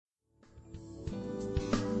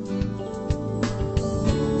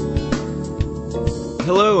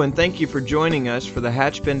Hello, and thank you for joining us for the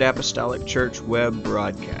Hatchbend Apostolic Church web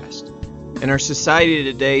broadcast. In our society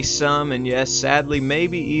today, some, and yes, sadly,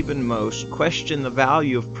 maybe even most, question the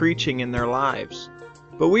value of preaching in their lives.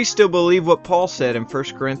 But we still believe what Paul said in 1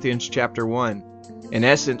 Corinthians chapter 1. In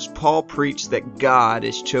essence, Paul preached that God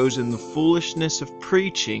has chosen the foolishness of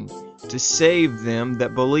preaching to save them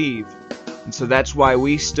that believe. And so that's why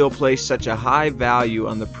we still place such a high value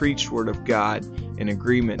on the preached Word of God in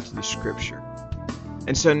agreement to the Scripture.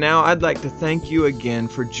 And so now I'd like to thank you again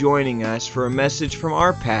for joining us for a message from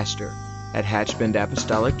our pastor at Hatchbend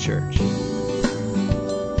Apostolic Church. We can,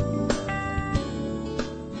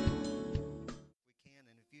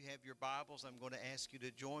 and if you have your Bibles, I'm going to ask you to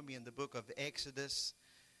join me in the book of Exodus,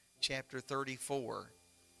 chapter 34.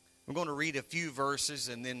 I'm going to read a few verses,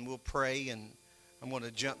 and then we'll pray, and I'm going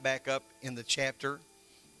to jump back up in the chapter,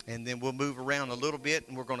 and then we'll move around a little bit,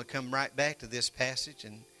 and we're going to come right back to this passage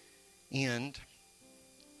and end,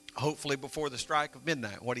 hopefully before the strike of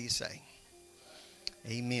midnight. What do you say?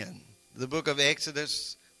 Amen. The book of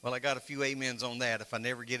Exodus, well, I got a few amens on that. If I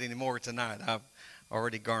never get any more tonight, I've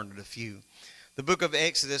already garnered a few. The book of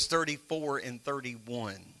Exodus 34 and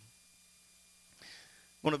 31. I'm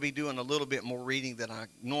going to be doing a little bit more reading than I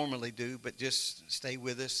normally do, but just stay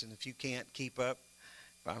with us. And if you can't keep up,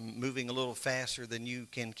 if I'm moving a little faster than you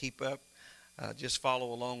can keep up, just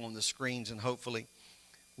follow along on the screens, and hopefully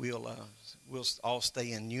we'll all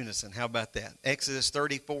stay in unison. How about that? Exodus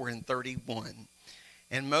 34 and 31.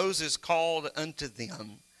 And Moses called unto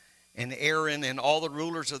them, and Aaron and all the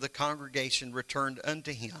rulers of the congregation returned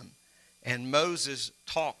unto him. And Moses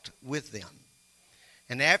talked with them.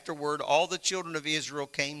 And afterward all the children of Israel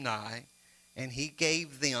came nigh, and he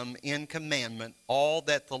gave them in commandment all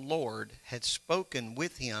that the Lord had spoken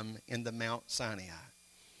with him in the Mount Sinai.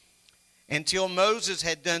 Until Moses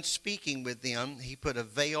had done speaking with them, he put a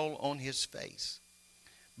veil on his face.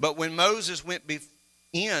 But when Moses went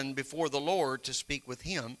in before the Lord to speak with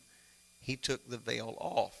him, he took the veil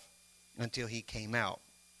off until he came out.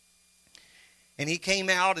 And he came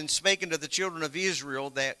out and spake unto the children of Israel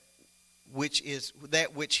that which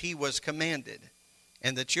he was commanded.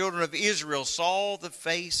 And the children of Israel saw the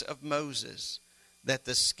face of Moses, that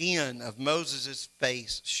the skin of Moses'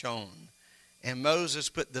 face shone. And Moses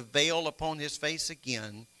put the veil upon his face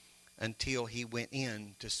again until he went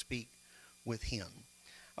in to speak with him.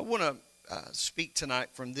 I want to speak tonight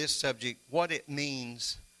from this subject, what it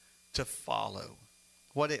means to follow.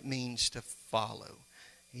 What it means to follow.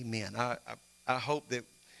 Amen. I hope that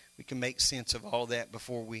we can make sense of all that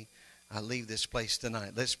before we leave this place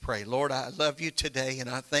tonight. Let's pray. Lord, I love you today,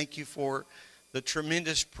 and I thank you for the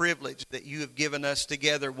tremendous privilege that you have given us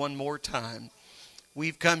together one more time.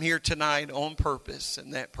 We've come here tonight on purpose,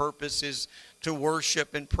 and that purpose is to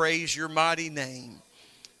worship and praise your mighty name.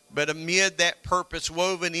 But amid that purpose,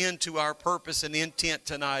 woven into our purpose and intent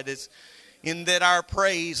tonight, is in that our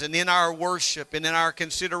praise and in our worship and in our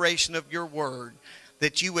consideration of your word,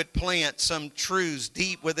 that you would plant some truths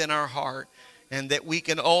deep within our heart, and that we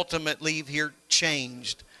can ultimately leave here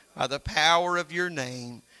changed by the power of your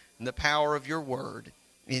name and the power of your word.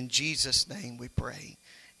 In Jesus' name we pray.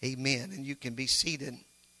 Amen. And you can be seated.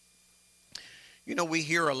 You know, we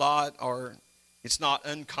hear a lot, or it's not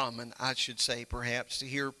uncommon, I should say, perhaps, to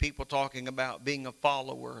hear people talking about being a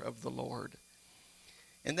follower of the Lord.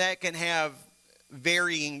 And that can have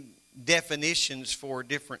varying definitions for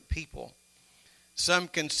different people. Some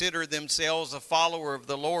consider themselves a follower of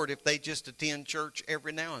the Lord if they just attend church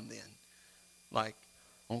every now and then, like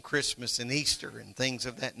on Christmas and Easter and things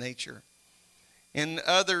of that nature. And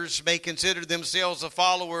others may consider themselves a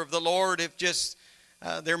follower of the Lord if just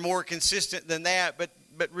they're more consistent than that, but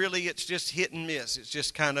really it's just hit and miss. It's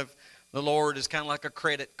just kind of, the Lord is kind of like a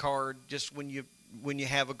credit card. Just when you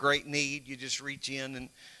have a great need, you just reach in, and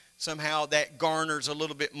somehow that garners a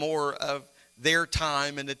little bit more of their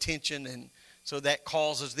time and attention, and so that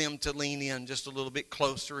causes them to lean in just a little bit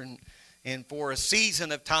closer, and for a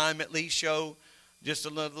season of time at least show just a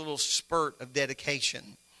little spurt of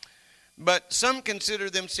dedication. But some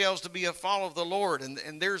consider themselves to be a follower of the Lord,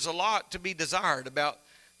 and there's a lot to be desired about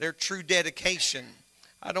their true dedication.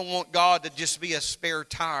 I don't want God to just be a spare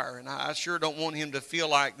tire, and I sure don't want him to feel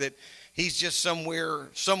like that he's just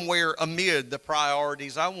somewhere amid the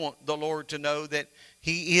priorities. I want the Lord to know that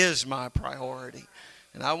he is my priority.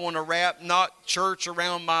 And I want to wrap not church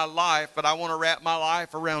around my life, but I want to wrap my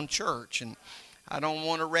life around church. And I don't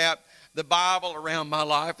want to wrap the Bible around my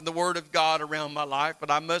life and the Word of God around my life,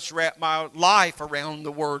 but I must wrap my life around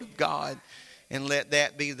the Word of God and let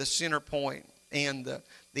that be the center point and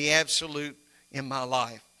the absolute in my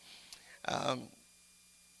life.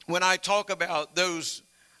 When I talk about those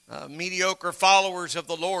mediocre followers of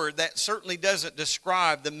the Lord, that certainly doesn't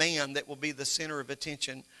describe the man that will be the center of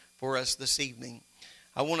attention for us this evening.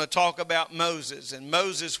 I want to talk about Moses. And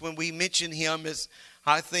Moses, when we mention him, is,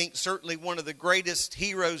 I think, certainly one of the greatest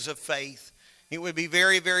heroes of faith. It would be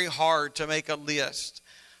very, very hard to make a list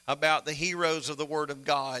about the heroes of the Word of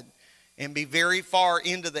God and be very far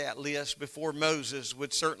into that list before Moses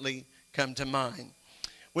would certainly come to mind.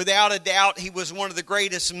 Without a doubt, he was one of the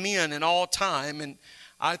greatest men in all time. And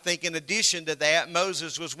I think in addition to that,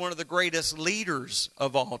 Moses was one of the greatest leaders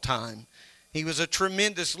of all time. He was a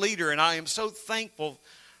tremendous leader, and I am so thankful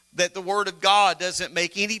that the Word of God doesn't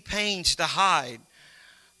make any pains to hide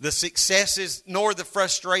the successes nor the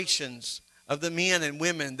frustrations of the men and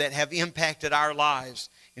women that have impacted our lives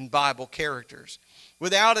in Bible characters.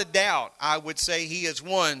 Without a doubt, I would say he is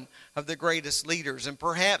one of the greatest leaders. And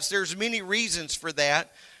perhaps there's many reasons for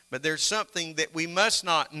that, but there's something that we must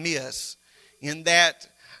not miss in that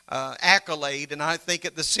accolade. And I think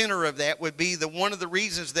at the center of that would be one of the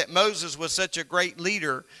reasons that Moses was such a great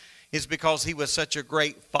leader is because he was such a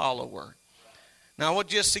great follower. Now, I will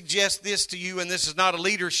just suggest this to you, and this is not a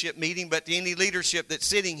leadership meeting, but to any leadership that's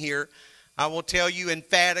sitting here, I will tell you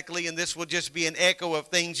emphatically, and this will just be an echo of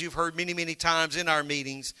things you've heard many, many times in our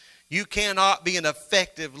meetings, you cannot be an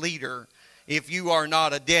effective leader if you are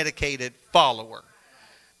not a dedicated follower.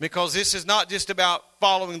 Because this is not just about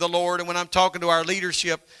following the Lord. And when I'm talking to our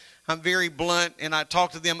leadership, I'm very blunt, and I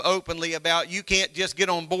talk to them openly about you can't just get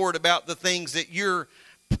on board about the things that your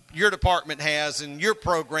department has and your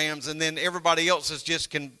programs, and then everybody else's just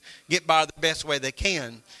can get by the best way they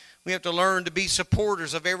can. We have to learn to be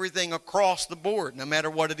supporters of everything across the board, no matter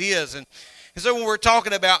what it is. And so when we're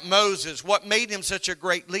talking about Moses, what made him such a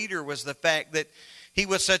great leader was the fact that he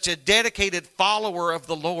was such a dedicated follower of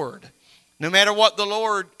the Lord. No matter what the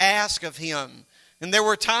Lord asked of him. And there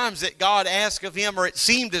were times that God asked of him, or it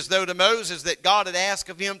seemed as though to Moses that God had asked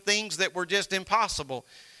of him things that were just impossible.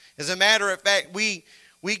 As a matter of fact, we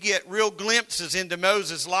get real glimpses into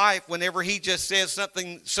Moses' life whenever he just says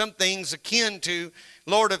some things akin to,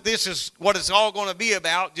 Lord, if this is what it's all going to be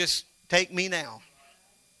about, just take me now.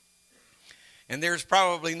 And there's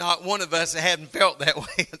probably not one of us that hadn't felt that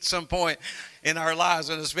way at some point in our lives,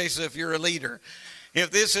 and especially if you're a leader. If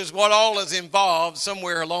this is what all is involved,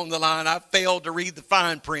 somewhere along the line, I failed to read the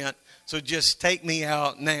fine print, so just take me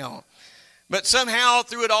out now. But somehow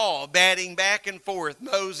through it all, batting back and forth,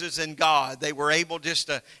 Moses and God, they were able just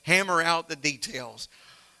to hammer out the details.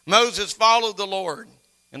 Moses followed the Lord,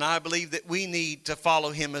 and I believe that we need to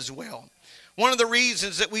follow him as well. One of the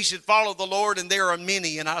reasons that we should follow the Lord, and there are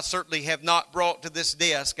many, and I certainly have not brought to this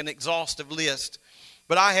desk an exhaustive list,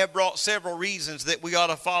 but I have brought several reasons that we ought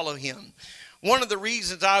to follow him. One of the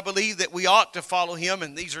reasons I believe that we ought to follow him,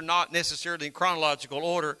 and these are not necessarily in chronological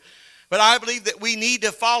order, but I believe that we need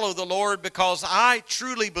to follow the Lord because I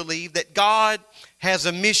truly believe that God has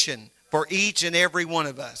a mission for each and every one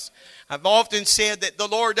of us. I've often said that the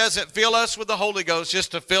Lord doesn't fill us with the Holy Ghost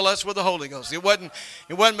just to fill us with the Holy Ghost. It wasn't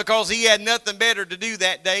because he had nothing better to do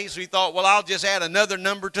that day, so he thought, well, I'll just add another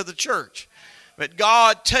number to the church. But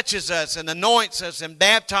God touches us and anoints us and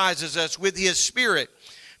baptizes us with his Spirit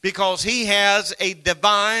because he has a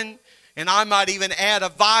divine, and I might even add a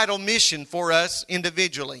vital mission for us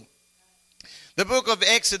individually. The book of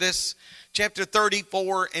Exodus, chapter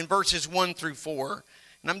 34 and verses 1 through 4.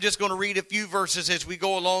 And I'm just going to read a few verses as we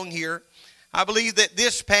go along here. I believe that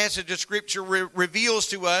this passage of Scripture reveals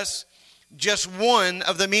to us just one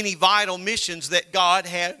of the many vital missions that God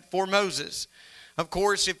had for Moses. Of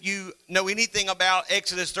course, if you know anything about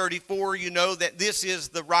Exodus 34, you know that this is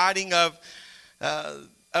the writing of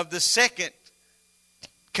the second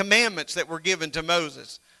commandments that were given to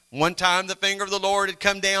Moses. One time the finger of the Lord had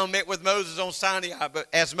come down, met with Moses on Sinai, but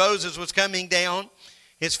as Moses was coming down,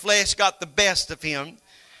 his flesh got the best of him.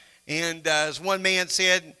 And as one man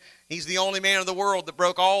said, he's the only man in the world that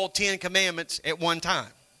broke all 10 commandments at one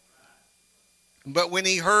time. But when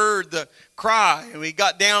he heard the cry, and he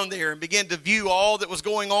got down there and began to view all that was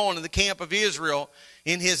going on in the camp of Israel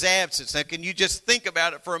in his absence. Now, can you just think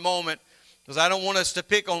about it for a moment? Because I don't want us to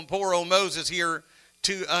pick on poor old Moses here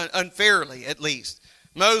too unfairly, at least.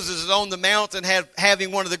 Moses is on the mountain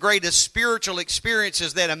having one of the greatest spiritual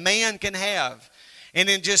experiences that a man can have. And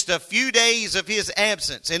in just a few days of his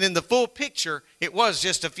absence, and in the full picture, it was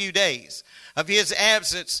just a few days of his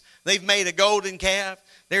absence, they've made a golden calf.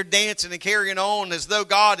 They're dancing and carrying on as though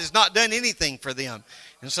God has not done anything for them.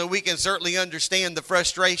 And so we can certainly understand the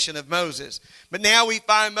frustration of Moses. But now we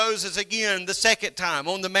find Moses again the second time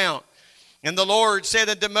on the mount. And the Lord said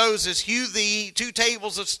unto Moses, hew thee 2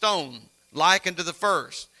 tables of stone, like unto the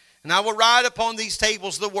first. And I will write upon these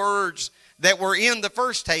tables the words that were in the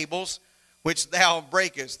first tables, which thou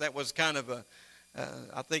breakest. That was kind of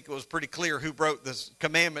I think it was pretty clear who broke the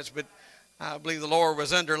commandments, but I believe the Lord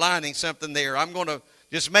was underlining something there. I'm going to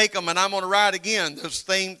just make them, and I'm going to write again those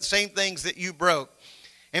same things that you broke.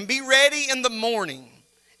 And be ready in the morning,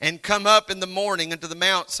 and come up in the morning unto the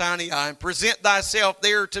Mount Sinai, and present thyself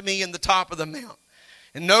there to me in the top of the mount.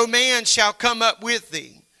 And no man shall come up with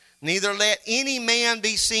thee, neither let any man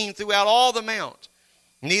be seen throughout all the mount.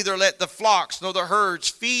 Neither let the flocks nor the herds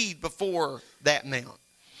feed before that mount.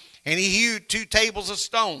 And he hewed 2 tables of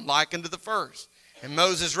stone like unto the first. And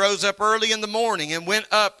Moses rose up early in the morning and went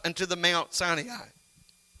up unto the Mount Sinai,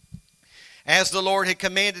 as the Lord had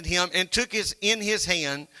commanded him, and took in his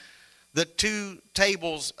hand the 2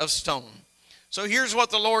 tables of stone. So here's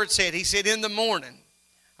what the Lord said. He said, in the morning,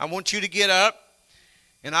 I want you to get up,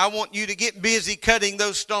 and I want you to get busy cutting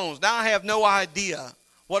those stones. Now I have no idea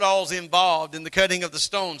what all's involved in the cutting of the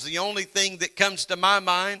stones. The only thing that comes to my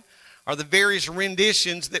mind are the various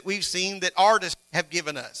renditions that we've seen that artists have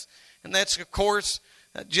given us. And that's, of course,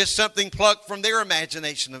 just something plucked from their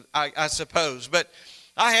imagination, I suppose. But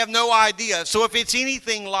I have no idea. So if it's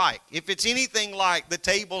anything like the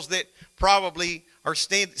tables that probably are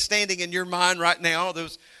standing in your mind right now,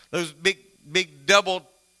 those big double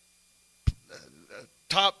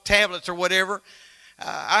top tablets or whatever,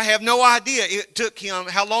 I have no idea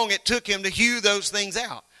how long it took him to hew those things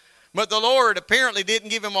out. But the Lord apparently didn't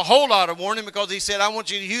give him a whole lot of warning, because he said, I want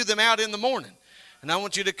you to hew them out in the morning, and I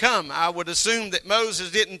want you to come. I would assume that Moses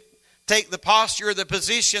didn't take the posture or the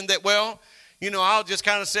position that, well, I'll just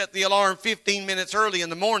kind of set the alarm 15 minutes early in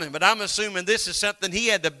the morning. But I'm assuming this is something he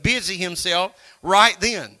had to busy himself right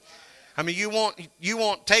then. I mean, you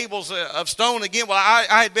want tables of stone again? Well,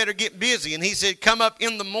 I had better get busy. And he said, come up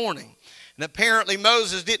in the morning. And apparently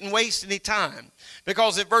Moses didn't waste any time,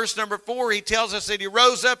 because in verse number 4 he tells us that he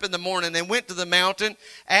rose up in the morning and went to the mountain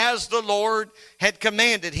as the Lord had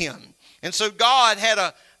commanded him. And so God had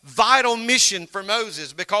a vital mission for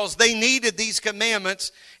Moses, because they needed these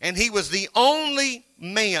commandments, and he was the only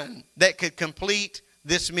man that could complete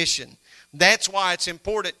this mission. That's why it's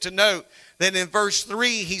important to note that in verse 3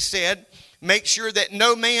 he said, make sure that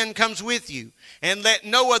no man comes with you, and let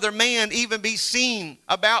no other man even be seen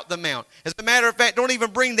about the mount. As a matter of fact, don't even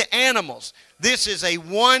bring the animals. This is a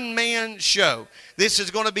one-man show. This is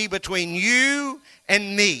going to be between you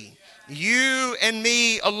and me. You and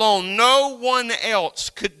me alone. No one else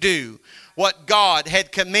could do what God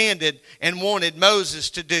had commanded and wanted Moses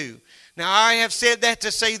to do. Now, I have said that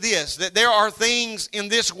to say this, that there are things in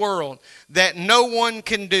this world that no one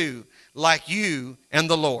can do like you and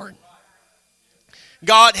the Lord.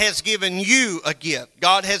 God has given you a gift.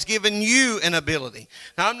 God has given you an ability.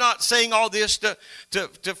 Now, I'm not saying all this to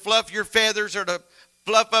fluff your feathers or to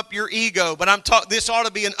fluff up your ego, but this ought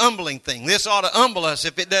to be an humbling thing. This ought to humble us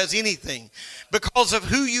if it does anything. Because of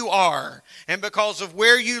who you are, and because of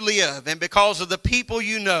where you live, and because of the people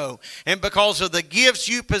you know, and because of the gifts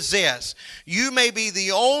you possess, you may be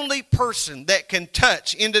the only person that can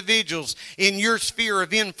touch individuals in your sphere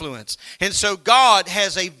of influence. And so God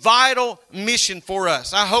has a vital mission for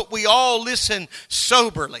us. I hope we all listen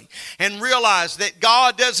soberly and realize that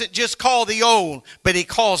God doesn't just call the old, but He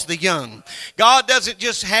calls the young. God doesn't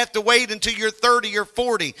just have to wait until you're 30 or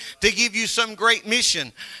 40 to give you some great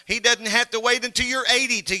mission. He doesn't have to wait until you're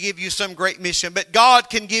 80 to give you some great mission, but God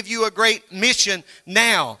can give you a great mission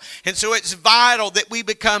now. And so it's vital that we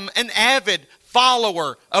become an avid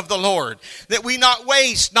follower of the Lord, that we not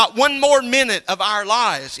waste not one more minute of our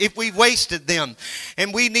lives if we've wasted them.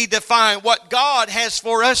 And we need to find what God has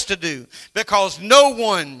for us to do, because no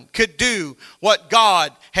one could do what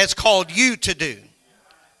God has called you to do.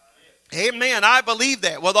 Amen. I believe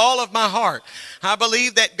that with all of my heart. I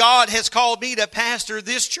believe that God has called me to pastor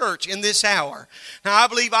this church in this hour. Now, I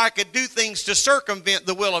believe I could do things to circumvent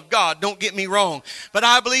the will of God. Don't get me wrong. But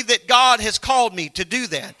I believe that God has called me to do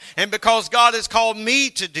that. And because God has called me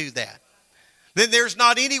to do that, then there's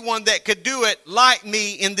not anyone that could do it like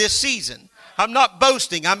me in this season. I'm not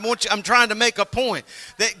boasting. I'm trying to make a point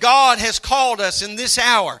that God has called us in this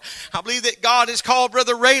hour. I believe that God has called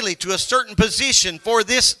Brother Rayleigh to a certain position for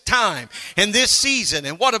this time and this season.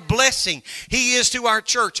 And what a blessing he is to our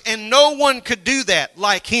church. And no one could do that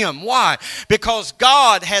like him. Why? Because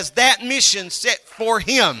God has that mission set for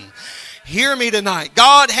him. Hear me tonight.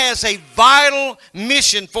 God has a vital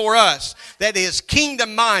mission for us that is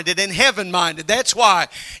kingdom-minded and heaven-minded. That's why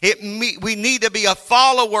we need to be a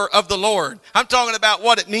follower of the Lord. I'm talking about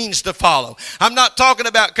what it means to follow. I'm not talking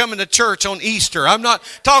about coming to church on Easter. I'm not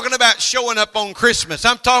talking about showing up on Christmas.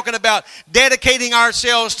 I'm talking about dedicating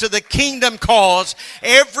ourselves to the kingdom cause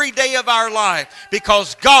every day of our life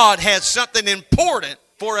because God has something important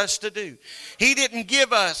for us to do. He didn't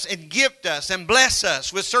give us and gift us and bless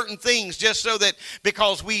us with certain things just so that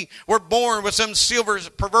because we were born with some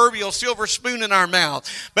proverbial silver spoon in our mouth.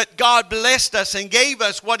 But God blessed us and gave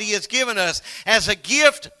us what He has given us as a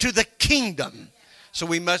gift to the kingdom. So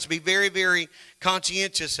we must be very, very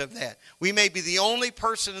conscientious of that. We may be the only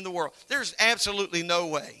person in the world. There's absolutely no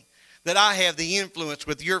way that I have the influence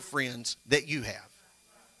with your friends that you have.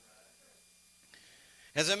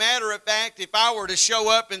 As a matter of fact, if I were to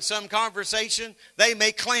show up in some conversation, they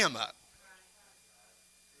may clam up.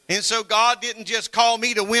 And so God didn't just call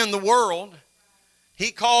me to win the world.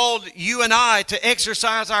 He called you and I to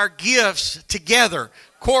exercise our gifts together,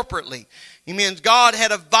 corporately. Amen. God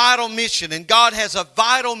had a vital mission, and God has a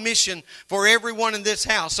vital mission for everyone in this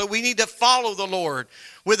house. So we need to follow the Lord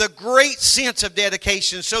with a great sense of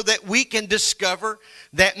dedication so that we can discover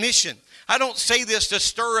that mission. I don't say this to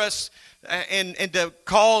stir us and to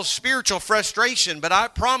cause spiritual frustration, but I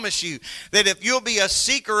promise you that if you'll be a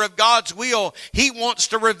seeker of God's will, He wants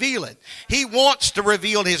to reveal it. He wants to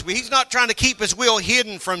reveal His will. He's not trying to keep His will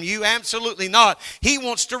hidden from you. Absolutely not. He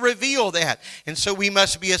wants to reveal that. And so we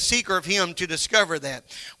must be a seeker of Him to discover that.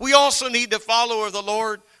 We also need to follow the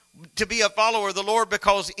Lord, to be a follower of the Lord,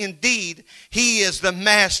 because indeed He is the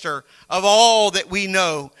master of all that we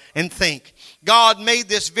know and think. God made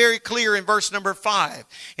this very clear in verse number 5.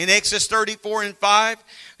 In Exodus 34:5,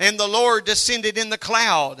 and the Lord descended in the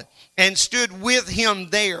cloud and stood with him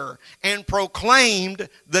there and proclaimed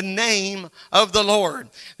the name of the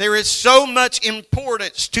Lord. There is so much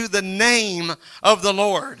importance to the name of the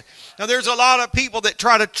Lord. Now, there's a lot of people that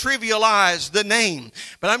try to trivialize the name,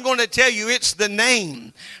 but I'm going to tell you it's the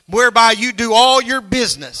name whereby you do all your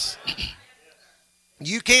business.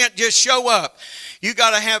 You can't just show up. You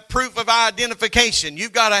got to have proof of identification.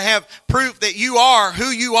 You've got to have proof that you are who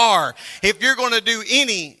you are if you're going to do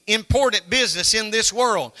any important business in this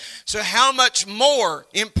world. So how much more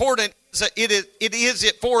important it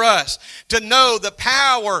is for us to know the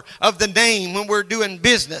power of the name when we're doing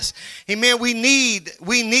business. Amen. We need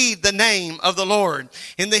the name of the Lord.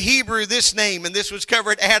 In the Hebrew, this name, and this was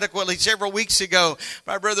covered adequately several weeks ago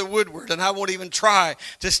by Brother Woodward, and I won't even try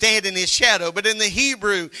to stand in his shadow. But in the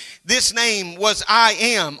Hebrew, this name was I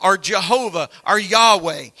am, or Jehovah, or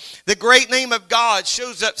Yahweh. The great name of God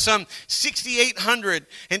shows up some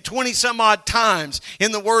 6,820 some odd times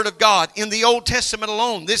in the Word of God. In the Old Testament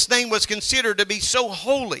alone, this name was considered to be so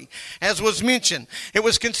holy, as was mentioned. It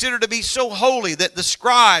was considered to be so holy that the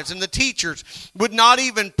scribes and the teachers would not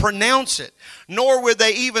even pronounce it, nor would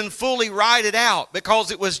they even fully write it out, because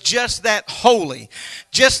it was just that holy,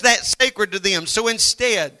 just that sacred to them. So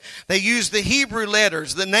instead, they used the Hebrew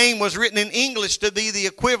letters. The name was written in English to be the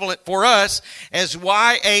equivalent for us as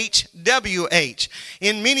YHWH.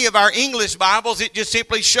 In many of our English Bibles, it just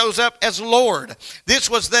simply shows up as Lord. This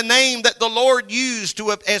was the name that the Lord used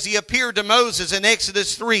as He appeared to Moses in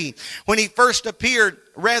Exodus 3, when He first appeared,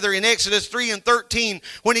 in Exodus 3:13,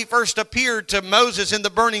 when He first appeared to Moses in the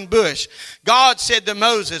burning bush. God said to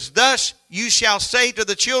Moses, "Thus you shall say to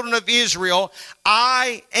the children of Israel,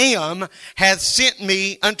 I am hath sent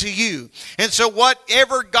me unto you." And so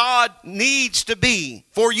whatever God needs to be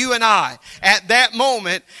for you and I, at that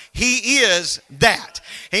moment, He is that.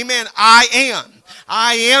 Amen. I am.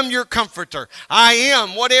 I am your comforter. I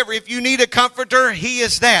am whatever. If you need a comforter, He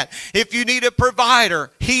is that. If you need a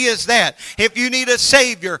provider, He is that. If you need a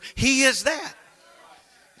Savior, He is that.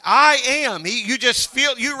 I am. You just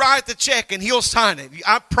you write the check and He'll sign it.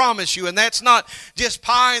 I promise you. And that's not just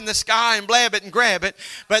pie in the sky and blab it and grab it,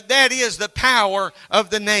 but that is the power of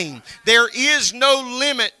the name. There is no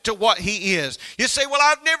limit to what He is. You say, well,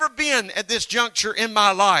 I've never been at this juncture in my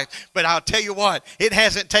life, but I'll tell you what, it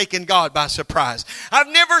hasn't taken God by surprise. I've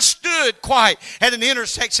never stood quite at an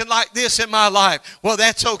intersection like this in my life. Well,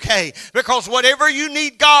 that's okay, because whatever you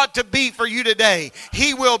need God to be for you today,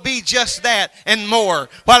 He will be just that and more.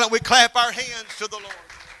 Why don't we clap our hands to the Lord?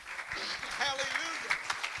 Hallelujah.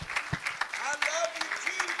 I love you,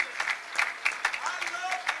 Jesus. I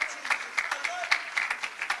love you, Jesus. I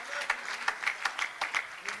love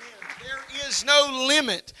you. Amen. There is no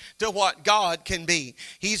limit to what God can be.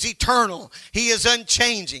 He's eternal. He is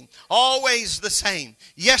unchanging. Always the same.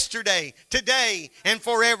 Yesterday, today, and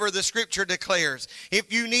forever, the Scripture declares.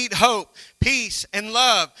 If you need hope, peace, and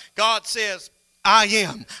love, God says, I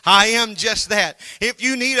am. I am just that. If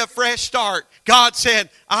you need a fresh start, God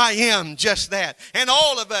said, I am just that. And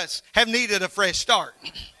all of us have needed a fresh start.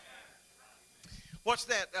 What's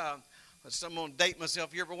that? I'm going to date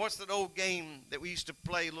myself here, but what's that old game that we used to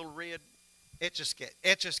play, Little Red? Etch-a-Sketch.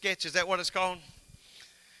 Etch-a-Sketch, is that what it's called?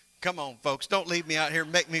 Come on, folks. Don't leave me out here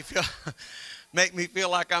and make me feel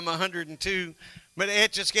like I'm 102. But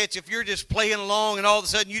Etch-a-Sketch, if you're just playing along and all of a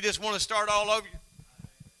sudden you just want to start all over,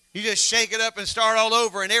 you just shake it up and start all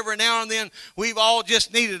over. And every now and then, we've all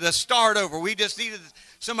just needed a start over. We just needed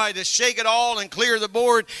somebody to shake it all and clear the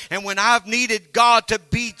board. And when I've needed God to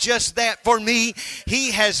be just that for me,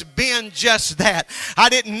 He has been just that. I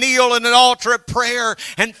didn't kneel in an altar of prayer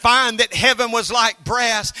and find that heaven was like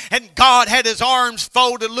brass and God had His arms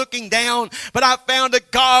folded looking down. But I found a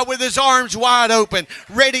God with His arms wide open,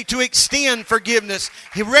 ready to extend forgiveness,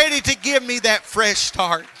 ready to give me that fresh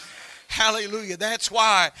start. Hallelujah. That's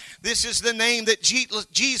why this is the name that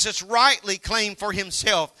Jesus rightly claimed for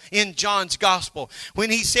Himself in John's Gospel. When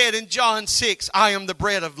He said in John 6, I am the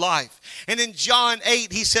bread of life. And in John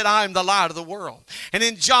 8, He said, I am the light of the world. And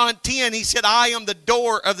in John 10, He said, I am the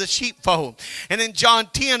door of the sheepfold. And in John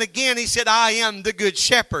 10 again, He said, I am the good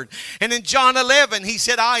shepherd. And in John 11, He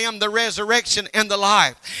said, I am the resurrection and the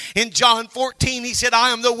life. In John 14, He said, I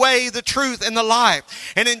am the way, the truth, and the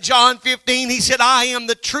life. And in John 15, He said, I am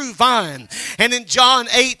the true vine. And in John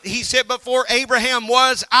 8, He said, before Abraham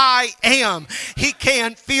was, I am. He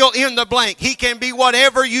can fill in the blank. He can be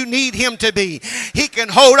whatever you need Him to be. He can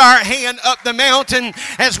hold our hand up the mountain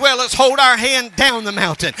as well as hold our hand down the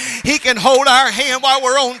mountain. He can hold our hand while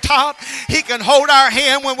we're on top. He can hold our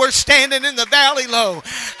hand when we're standing in the valley low.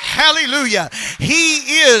 Hallelujah. He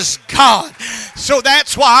is God. So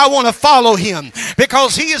that's why I want to follow Him,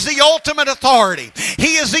 because He is the ultimate authority.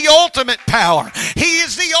 He is the ultimate power. He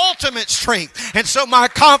is the ultimate strength. And so my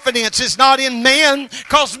confidence is not in man,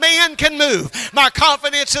 because man can move. My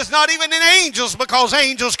confidence is not even in angels, because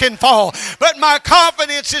angels can fall. But my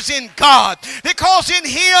confidence is in God, because in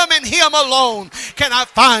Him and Him alone can I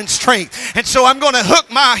find strength. And so I'm going to hook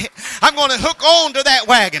on to that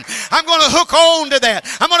wagon. I'm going to hook on to that.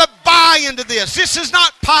 I'm going to buy into this. This is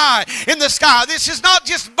not pie in the sky. This is not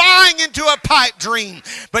just buying into a pipe dream,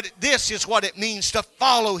 but this is what it means to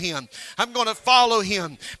follow Him. I'm going to follow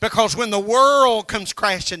Him, because when the world comes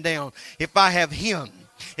crashing down, if I have Him,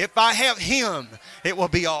 it will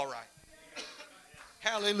be all right.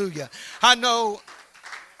 Hallelujah. I know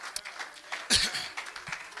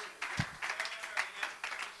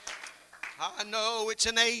it's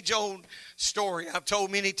an age-old story I've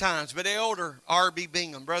told many times, but Elder R.B.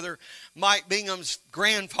 Bingham, Brother Mike Bingham's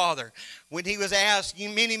grandfather, when he was asked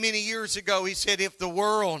many, many years ago, he said, if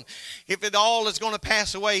it all is going to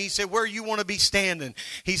pass away, he said, where you want to be standing?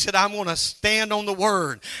 He said, I'm going to stand on the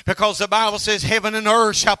Word, because the Bible says heaven and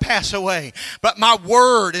earth shall pass away, but my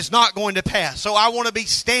Word is not going to pass. So I want to be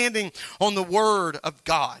standing on the Word of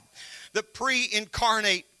God. The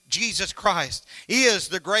pre-incarnate Jesus Christ is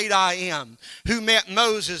the great I am who met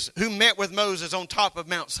with Moses on top of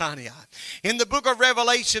Mount Sinai. In the book of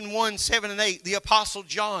Revelation 1:7-8, the Apostle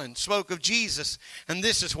John spoke of Jesus, and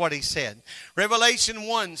this is what he said. Revelation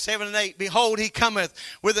 1:7-8, behold, He cometh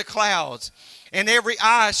with the clouds, and every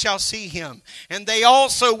eye shall see Him, and they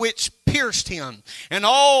also which pierced Him, and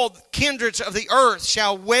all kindreds of the earth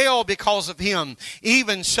shall wail because of Him.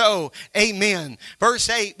 Even so, amen. Verse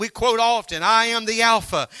 8, we quote often, I am the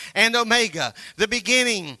Alpha and Omega, the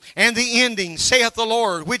beginning and the ending, saith the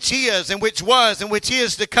Lord, which is and which was and which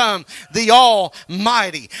is to come, the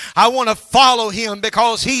Almighty. I want to follow Him,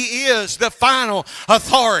 because He is the final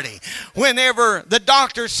authority. Whenever the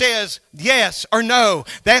doctor says yes or no,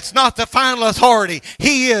 that's not the final authority.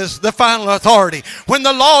 He is the final authority. When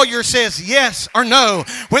the lawyer says yes or no,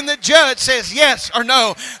 when the judge says yes or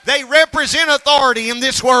no, they represent authority in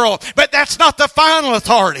this world, but that's not the final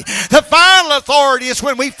authority. The final authority is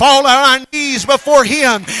when we fall on our knees before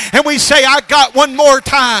Him and we say, I got one more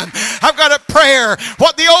time. I've got a prayer.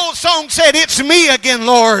 What the old song said, it's me again,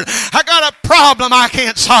 Lord. I got a problem I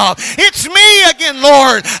can't solve. It's me again,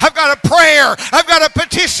 Lord. I've got a prayer. I've got a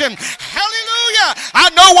petition. Hallelujah. I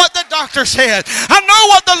know what the doctor said. I know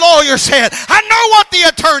what the lawyer said. I know what the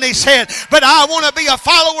attorney said. But I want to be a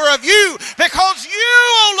follower of You, because You,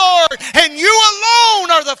 oh Lord, and You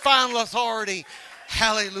alone are the final authority.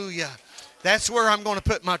 Hallelujah. That's where I'm going to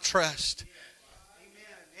put my trust.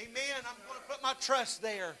 Amen. Amen. I'm going to put my trust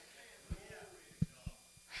there.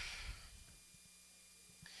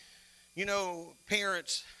 You know,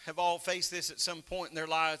 parents have all faced this at some point in their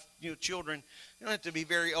life. You know, children, they don't have to be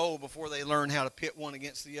very old before they learn how to pit one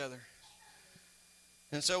against the other.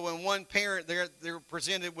 And so when one parent, they're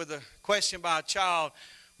presented with a question by a child,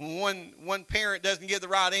 when one parent doesn't give the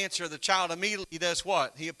right answer, the child immediately does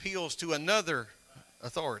what? He appeals to another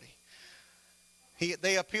authority.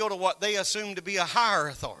 They appeal to what they assume to be a higher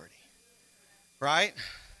authority. Right?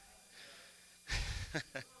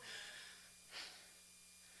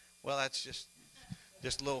 Well, that's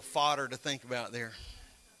just a little fodder to think about there.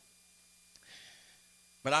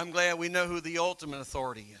 But I'm glad we know who the ultimate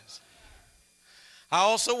authority is. I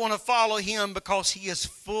also want to follow him because he is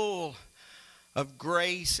full of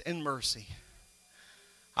grace and mercy.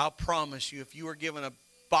 I'll promise you, if you were given a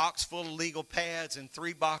box full of legal pads and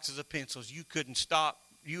 3 boxes of pencils, you couldn't stop.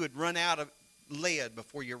 You would run out of lead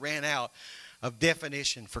before you ran out of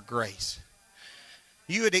definition for grace.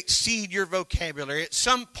 You would exceed your vocabulary. At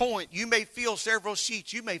some point, you may fill several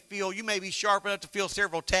sheets. You may be sharp enough to fill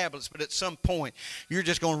several tablets, but at some point, you're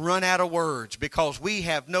just going to run out of words because we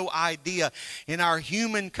have no idea in our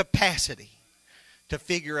human capacity to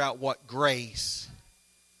figure out what grace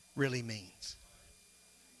really means.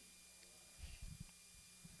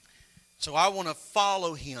 So I want to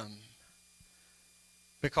follow him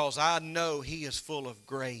because I know he is full of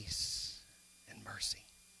grace and mercy.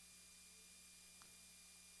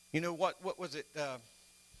 You know, what was it?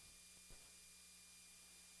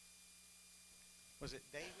 Was it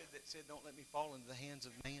David that said, "Don't let me fall into the hands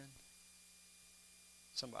of man"?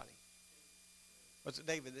 Somebody. Was it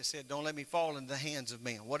David that said, "Don't let me fall into the hands of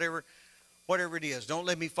man"? Whatever it is, don't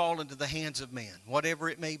let me fall into the hands of man, whatever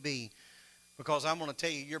it may be. Because I'm going to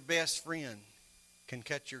tell you, your best friend can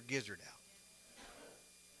cut your gizzard out.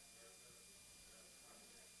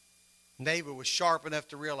 David was sharp enough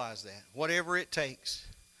to realize that. Whatever it takes,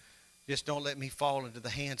 just don't let me fall into the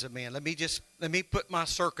hands of man. Let me put my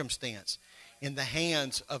circumstance in the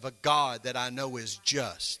hands of a God that I know is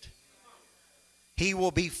just. He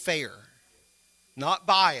will be fair, not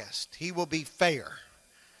biased. He will be fair.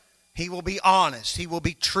 He will be honest. He will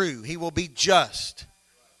be true. He will be just.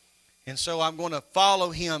 And so I'm going to follow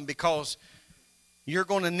him because you're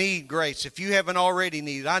going to need grace. If you haven't already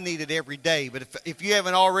needed, I need it every day. But if you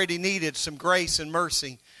haven't already needed some grace and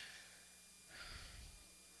mercy,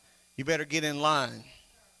 you better get in line.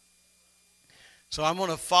 So I'm going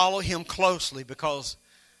to follow him closely because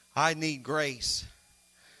I need grace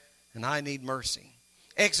and I need mercy.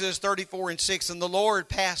 Exodus 34:6, and the Lord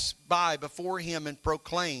passed by before him and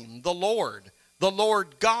proclaimed, the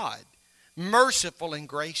Lord God, merciful and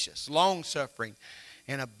gracious, long-suffering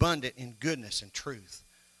and abundant in goodness and truth.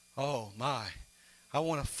 Oh my, I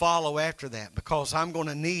want to follow after that because I'm going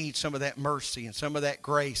to need some of that mercy and some of that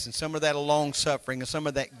grace and some of that long-suffering and some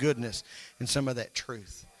of that goodness and some of that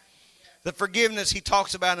truth. The forgiveness he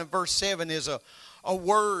talks about in verse 7 is a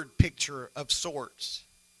word picture of sorts.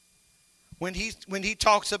 When he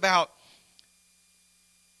talks about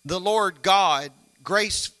the Lord God,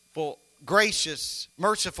 merciful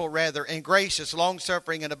and gracious,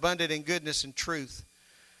 long-suffering and abundant in goodness and truth,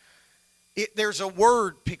 there's a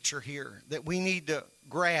word picture here that we need to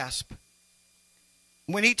grasp.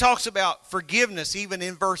 When he talks about forgiveness, even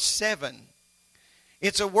in verse 7,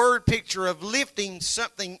 it's a word picture of lifting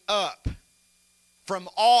something up from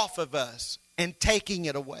off of us and taking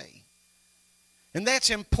it away. And that's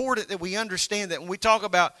important that we understand that when we talk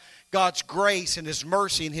about God's grace and his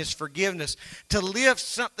mercy and his forgiveness, to lift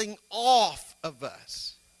something off of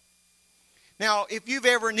us. Now, if you've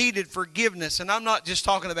ever needed forgiveness, and I'm not just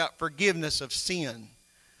talking about forgiveness of sin,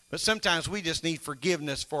 but sometimes we just need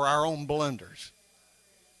forgiveness for our own blunders.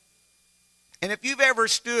 And if you've ever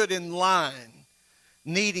stood in line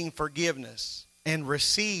needing forgiveness and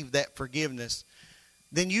received that forgiveness,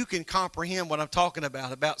 then you can comprehend what I'm talking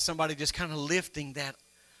about somebody just kind of lifting that,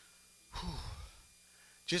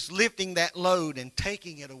 just lifting that load and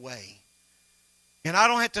taking it away. And I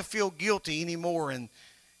don't have to feel guilty anymore. And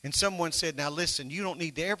someone said, now listen, you don't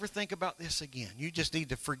need to ever think about this again. You just need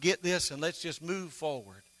to forget this and let's just move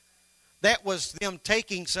forward. That was them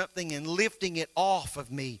taking something and lifting it off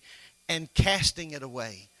of me and casting it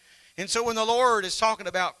away. And so when the Lord is talking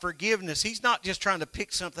about forgiveness, he's not just trying to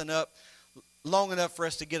pick something up long enough for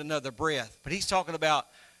us to get another breath, but he's talking about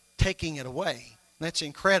taking it away. That's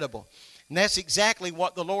incredible. And that's exactly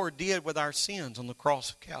what the Lord did with our sins on the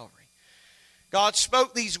cross of Calvary. God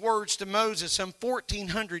spoke these words to Moses some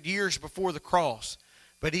 1,400 years before the cross,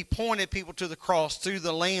 but he pointed people to the cross through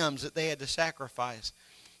the lambs that they had to sacrifice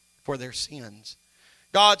for their sins.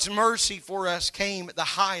 God's mercy for us came at the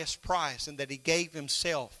highest price in that he gave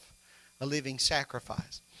himself a living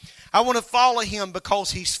sacrifice. I want to follow Him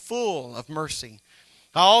because He's full of mercy.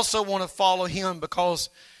 I also want to follow Him because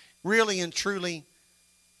really and truly,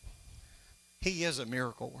 He is a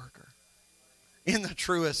miracle worker in the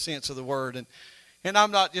truest sense of the word. And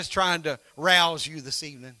I'm not just trying to rouse you this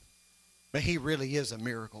evening, but He really is a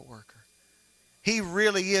miracle worker. He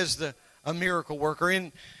really is a miracle worker.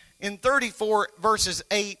 In 34 verses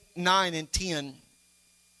 8, 9, and 10,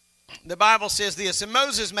 the Bible says this, "And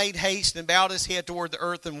Moses made haste and bowed his head toward the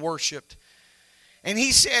earth and worshipped. And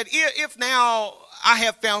he said, If now I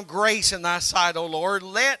have found grace in thy sight, O Lord,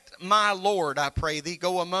 let my Lord, I pray thee,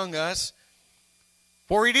 go among us.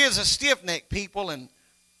 For it is a stiff-necked people, and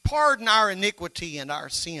pardon our iniquity and our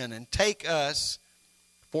sin, and take us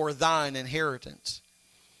for thine inheritance.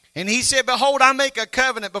 And he said, Behold, I make a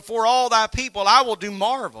covenant before all thy people. I will do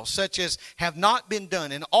marvels such as have not been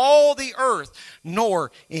done in all the earth,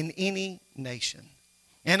 nor in any nation.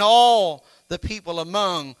 And all the people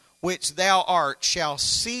among which thou art shall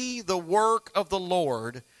see the work of the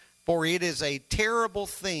Lord, for it is a terrible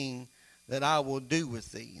thing that I will do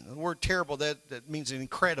with thee." The word terrible, that means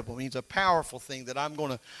incredible, means a powerful thing that I'm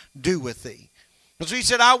going to do with thee. And so he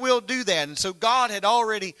said, I will do that. And so God had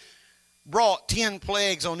already brought 10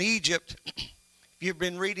 plagues on Egypt. If you've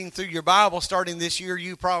been reading through your Bible starting this year,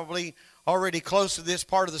 you probably already close to this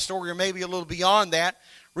part of the story, or maybe a little beyond that,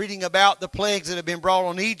 reading about the plagues that have been brought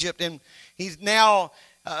on Egypt. And he's now,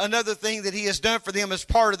 another thing that he has done for them as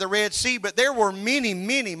part of the Red Sea, but there were many,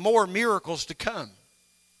 many more miracles to come.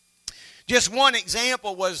 Just one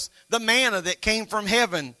example was the manna that came from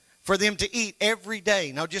heaven for them to eat every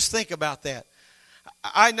day. Now just think about that.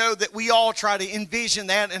 I know that we all try to envision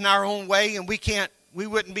that in our own way, and we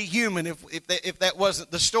wouldn't be human if that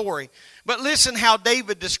wasn't the story. But listen how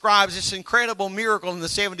David describes this incredible miracle in the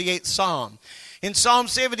 78th Psalm. In Psalm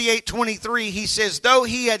 78:23, he says, "Though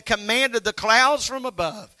he had commanded the clouds from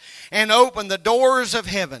above, and opened the doors of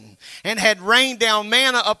heaven, and had rained down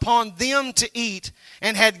manna upon them to eat,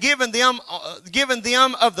 and had given them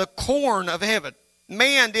of the corn of heaven.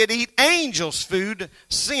 Man did eat angels' food,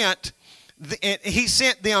 he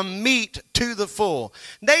sent them meat to the full."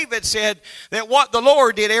 David said that what the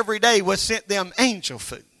Lord did every day was sent them angel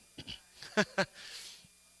food.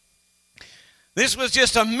 This was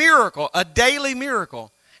just a miracle, a daily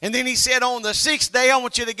miracle. And then he said, on the 6th day, I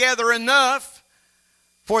want you to gather enough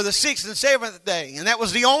for the 6th and 7th day. And that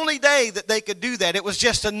was the only day that they could do that. It was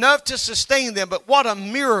just enough to sustain them. But what a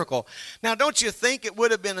miracle. Now, don't you think it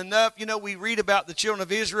would have been enough? You know, we read about the children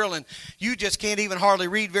of Israel, and you just can't even hardly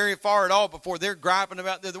read very far at all before they're griping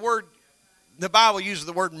about the Bible uses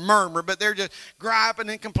the word murmur, but they're just griping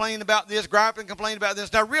and complaining about this, griping and complaining about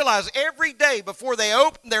this. Now realize every day before they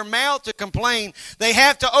open their mouth to complain, they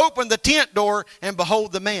have to open the tent door and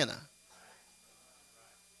behold the manna.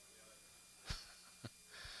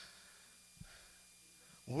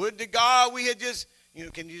 Would to God we had just,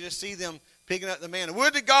 can you just see them picking up the manna?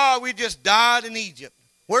 Would to God we just died in Egypt.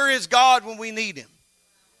 Where is God when we need Him?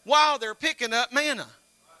 While they're picking up manna.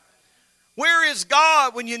 Where is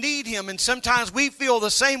God when you need Him? And sometimes we feel the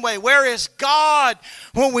same way. Where is God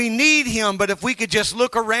when we need Him? But if we could just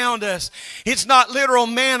look around us, it's not literal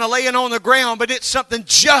manna laying on the ground, but it's something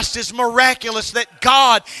just as miraculous that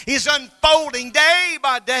God is unfolding day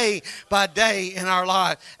by day in our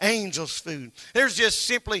life. Angels' food. There's just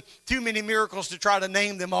simply too many miracles to try to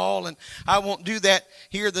name them all, and I won't do that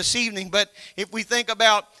here this evening. But if we think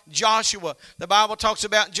about Joshua, the Bible talks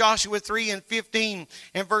about Joshua 3:15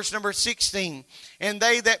 and verse number 16. "And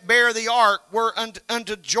they that bear the ark were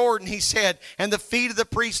unto Jordan," he said, "and the feet of the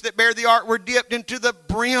priests that bear the ark were dipped into the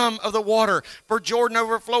brim of the water. For Jordan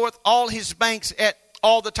overfloweth all his banks at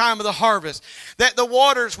all the time of the harvest. That the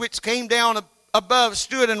waters which came down above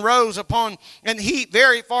stood and rose upon an heap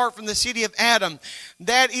very far from the city of Adam,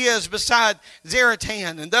 that is beside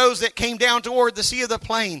Zaratan. And those that came down toward the sea of the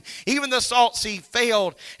plain, even the salt sea,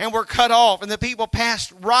 failed and were cut off, and the people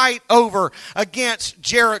passed right over against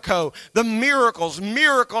Jericho." The miracles,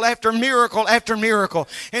 miracle after miracle after miracle.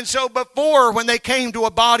 And so before, when they came to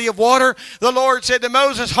a body of water, the Lord said to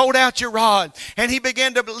Moses, "Hold out your rod." And he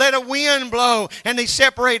began to let a wind blow, and they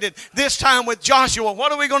separated. This time with Joshua,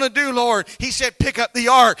 "What are we going to do, Lord?" He said, "Pick up the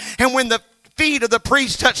ark." And when the feet of the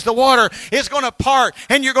priest touch the water, it's going to part,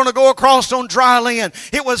 and you're going to go across on dry land.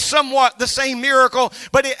 It was somewhat the same miracle,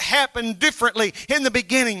 but it happened differently in the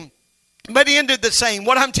beginning. but ended the same.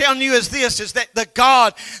 What I'm telling you is this, is that the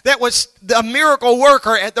God that was the miracle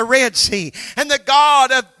worker at the Red Sea and the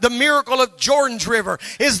God of the miracle of Jordan's River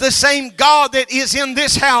is the same God that is in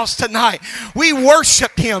this house tonight. We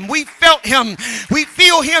worship Him. We felt Him. We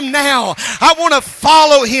feel Him now. I want to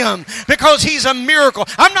follow Him because He's a miracle.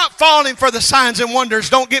 I'm not following for the signs and wonders,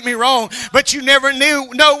 don't get me wrong, but you never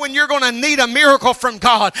know when you're going to need a miracle from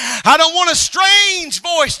God. I don't want a strange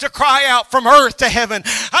voice to cry out from earth to heaven.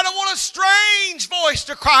 I don't want a strange voice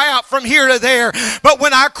to cry out from here to there. But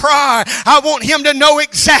when I cry, I want Him to know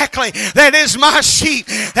exactly that is my sheep,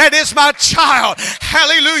 that is my child.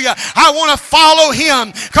 Hallelujah. I want to follow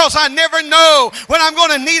Him because I never know when I'm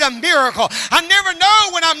going to need a miracle. I never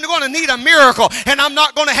know when I'm going to need a miracle, and I'm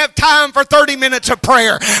not going to have time for 30 minutes of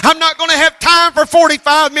prayer. I'm not going to have time for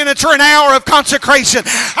 45 minutes or an hour of consecration.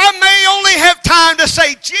 I may only have time to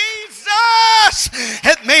say, Jesus,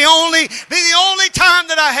 it may only be the only time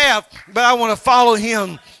that I have, but I want to follow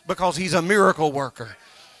Him because He's a miracle worker.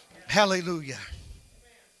 Hallelujah.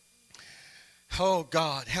 Oh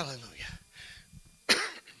God, hallelujah.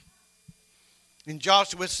 In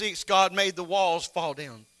Joshua 6, God made the walls fall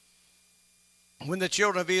down when the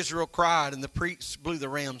children of Israel cried and the priests blew the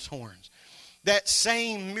ram's horns. That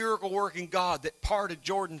same miracle working God that parted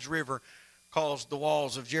Jordan's River caused the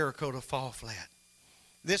walls of Jericho to fall flat.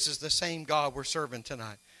 This is the same God we're serving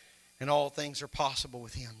tonight, and all things are possible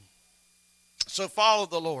with Him. So follow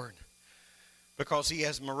the Lord because He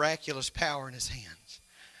has miraculous power in His hands.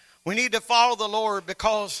 We need to follow the Lord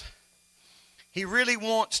because He really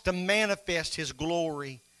wants to manifest His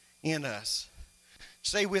glory in us.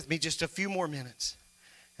 Stay with me just a few more minutes,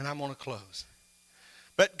 and I'm going to close.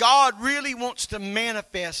 But God really wants to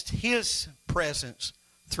manifest His presence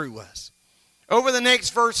through us. Over the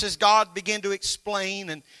next verses, God began to explain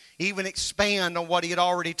and even expand on what He had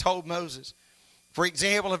already told Moses. For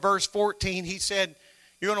example, in verse 14, He said,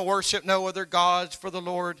 you're going to worship no other gods, for the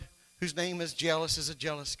Lord, whose name is jealous, is a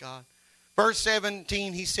jealous God. Verse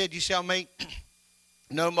 17, He said, you shall make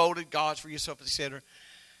no molded gods for yourself, etc.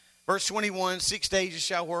 Verse 21, 6 days you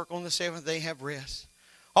shall work, on the seventh day have rest.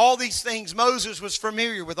 All these things, Moses was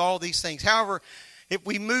familiar with all these things. However, if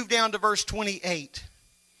we move down to verse 28,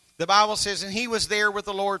 the Bible says, and he was there with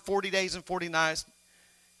the Lord 40 days and 40 nights.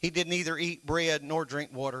 He did neither eat bread nor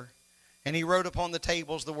drink water. And he wrote upon the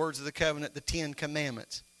tables the words of the covenant, the 10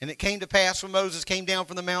 commandments. And it came to pass when Moses came down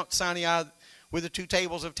from the Mount Sinai with the 2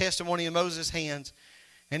 tables of testimony in Moses' hands,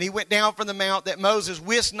 and he went down from the mount, that Moses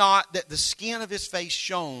wist not that the skin of his face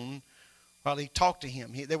shone while he talked to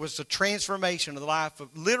him. There was a transformation of the life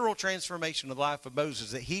of, literal transformation of the life of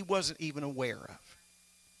Moses that he wasn't even aware of.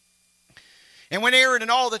 And when Aaron and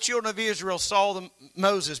all the children of Israel saw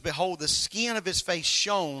Moses, behold, the skin of his face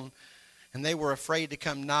shone, and they were afraid to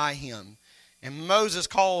come nigh him. And Moses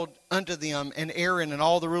called unto them, and Aaron and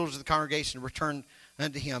all the rulers of the congregation returned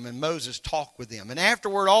unto him, and Moses talked with them. And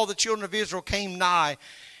afterward all the children of Israel came nigh,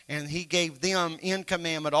 and he gave them in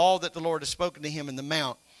commandment all that the Lord had spoken to him in the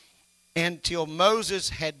mount. And till Moses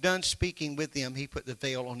had done speaking with them, he put the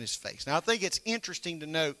veil on his face. Now I think it's interesting to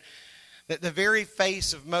note that the very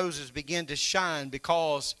face of Moses began to shine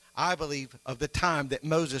because, I believe, of the time that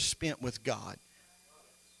Moses spent with God.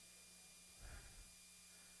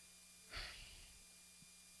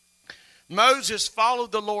 Moses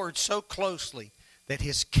followed the Lord so closely that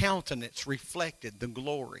his countenance reflected the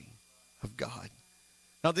glory of God.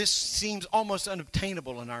 Now this seems almost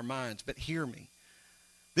unobtainable in our minds, but hear me.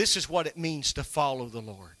 This is what it means to follow the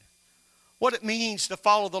Lord. What it means to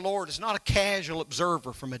follow the Lord is not a casual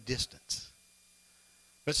observer from a distance,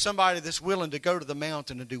 but somebody that's willing to go to the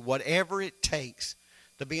mountain and do whatever it takes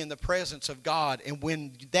to be in the presence of God. And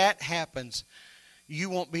when that happens, you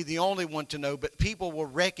won't be the only one to know, but people will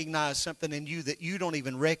recognize something in you that you don't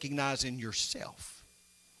even recognize in yourself.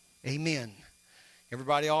 Amen.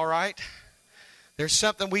 Everybody all right? There's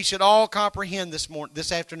something we should all comprehend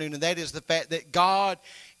this afternoon, and that is the fact that God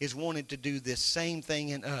is wanting to do this same thing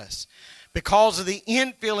in us. Because of the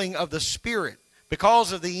infilling of the Spirit,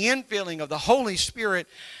 because of the infilling of the Holy Spirit,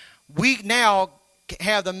 we now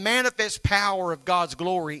have the manifest power of God's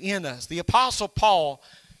glory in us. The Apostle Paul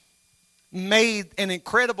made an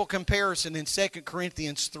incredible comparison in 2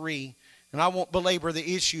 Corinthians 3, and I won't belabor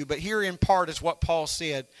the issue, but here in part is what Paul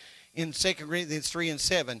said in 2 Corinthians 3 and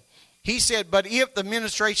 7. He said, but if the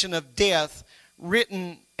ministration of death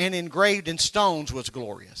written and engraved in stones was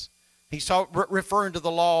glorious. He's referring to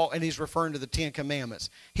the law, and he's referring to the 10 commandments.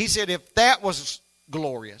 He said, if that was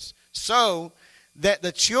glorious, so that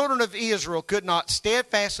the children of Israel could not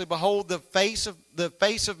steadfastly behold the face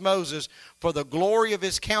of Moses for the glory of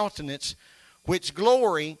his countenance, which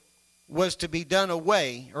glory was to be done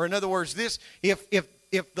away, or in other words, this if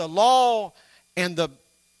the law and the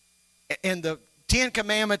Ten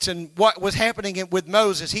Commandments and what was happening with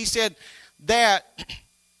Moses, he said that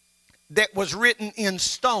was written in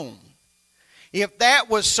stone, if that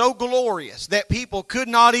was so glorious that people could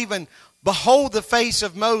not even behold the face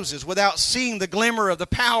of Moses without seeing the glimmer of the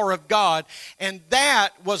power of God, and that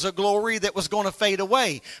was a glory that was going to fade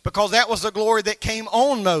away, because that was the glory that came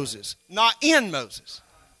on Moses, not in Moses.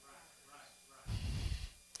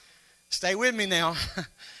 Stay with me now.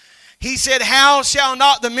 He said, how shall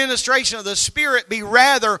not the ministration of the Spirit be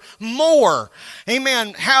rather more?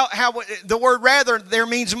 Amen. How the word rather there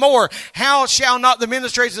means more. How shall not the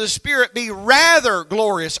ministration of the Spirit be rather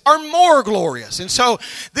glorious or more glorious? And so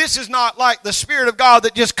this is not like the Spirit of God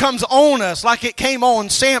that just comes on us like it came on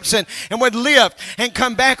Samson and would live and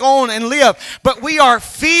come back on and live. But we are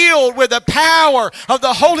filled with the power of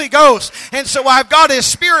the Holy Ghost. And so I've got His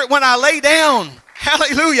Spirit when I lay down.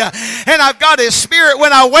 Hallelujah. And I've got His Spirit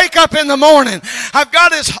when I wake up in the morning. I've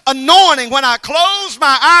got His anointing when I close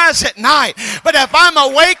my eyes at night. But if I'm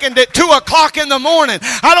awakened at 2 o'clock in the morning,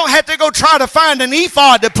 I don't have to go try to find an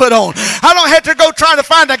ephod to put on. I don't have to go try to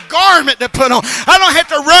find a garment to put on. I don't have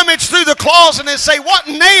to rummage through the closet and say, what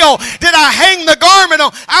nail did I hang the garment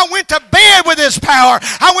on? I went to bed with His power.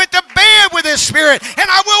 I went to bed with His Spirit. And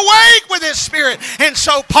I will wake with His Spirit. And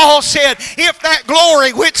so Paul said, if that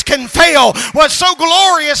glory which can fail was so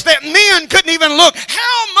glorious that men couldn't even look,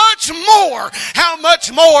 how much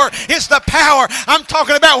more is the power? I'm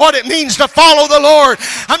talking about what it means to follow the Lord.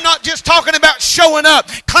 I'm not just talking about showing up,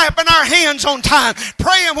 clapping our hands on time,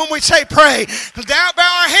 praying when we say pray,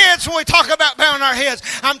 bow our heads when we talk about bowing our heads.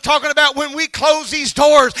 I'm talking about when we close these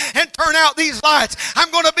doors and turn out these lights.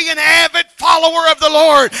 I'm going to be an avid follower of the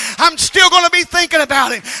Lord. I'm still going to be thinking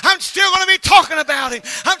about Him. I'm still going to be talking about Him.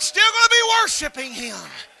 I'm still going to be worshiping Him.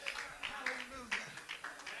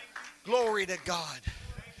 Glory to God.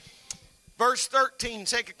 Verse 13,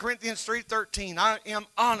 2 Corinthians 3:13. I am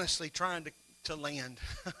honestly trying to land.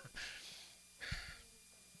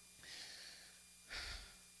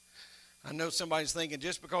 I know somebody's thinking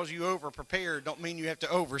just because you over-prepared don't mean you have to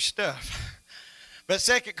overstuff. But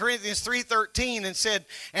 2 Corinthians 3:13 and said,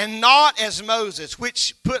 and not as Moses,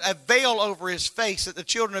 which put a veil over his face, that the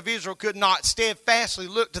children of Israel could not steadfastly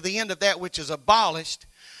look to the end of that which is abolished,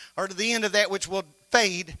 or to the end of that which will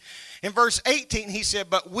fade. In verse 18 he said,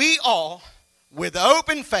 but we all, with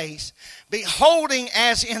open face, beholding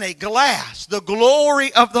as in a glass the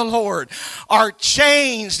glory of the Lord, are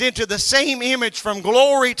changed into the same image from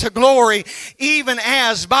glory to glory, even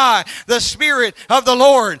as by the Spirit of the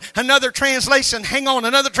Lord. Another translation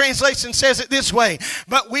says it this way,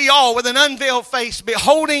 but we all, with an unveiled face,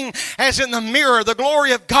 beholding as in the mirror the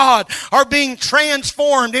glory of God, are being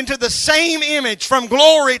transformed into the same image from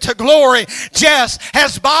glory to glory, just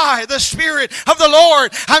as by the Spirit of the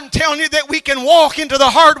Lord. I'm telling you that we can walk into the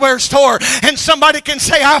hardware store and somebody can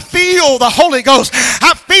say, I feel the Holy Ghost.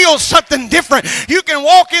 I feel something different. You can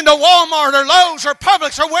walk into Walmart or Lowe's or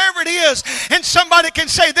Publix or wherever it is, and somebody can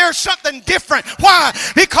say, there's something different. Why?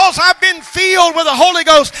 Because I've been filled with the Holy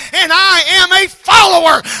Ghost, and I am a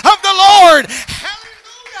follower of the Lord.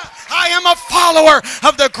 Hallelujah. I am a follower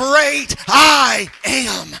of the great I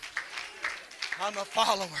am. I'm a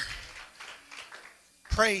follower.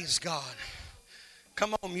 Praise God.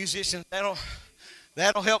 Come on, musicians.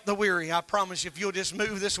 That'll help the weary. I promise you, if you'll just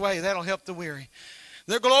move this way, that'll help the weary.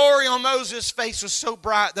 The glory on Moses' face was so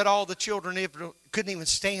bright that all the children of Israel couldn't even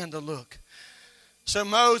stand to look. So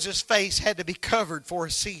Moses' face had to be covered for a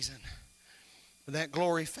season. But that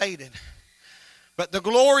glory faded. But the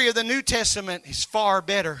glory of the New Testament is far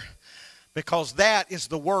better, because that is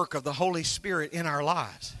the work of the Holy Spirit in our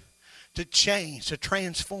lives, to change, to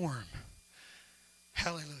transform.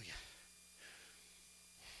 Hallelujah.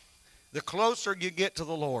 The closer you get to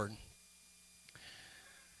the Lord,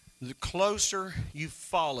 the closer you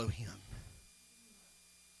follow Him.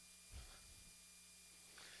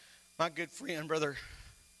 My good friend, Brother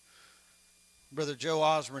Joe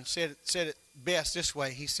Osborne said it best this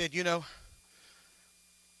way. He said,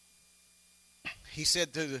 he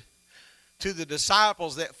said to the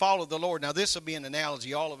disciples that followed the Lord. Now this will be an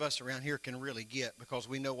analogy all of us around here can really get, because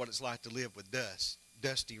we know what it's like to live with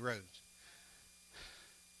dusty roads.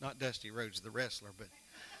 Not Dusty Rhodes, the wrestler, but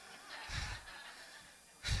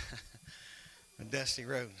Dusty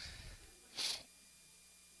Rhodes.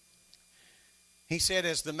 He said,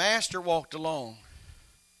 as the master walked along,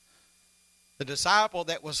 the disciple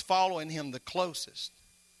that was following him the closest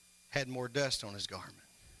had more dust on his garment.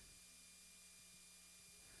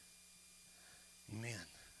 Amen.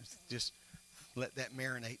 Just let that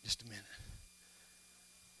marinate just a minute.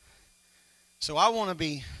 So I want to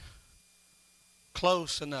be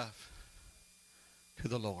close enough to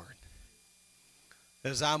the Lord.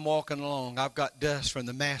 As I'm walking along, I've got dust from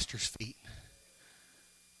the Master's feet.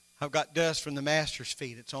 I've got dust from the Master's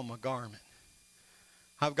feet. It's on my garment.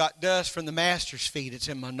 I've got dust from the Master's feet. It's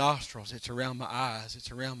in my nostrils. It's around my eyes.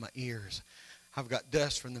 It's around my ears. I've got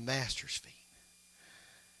dust from the Master's feet.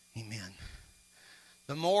 Amen.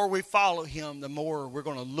 The more we follow Him, the more we're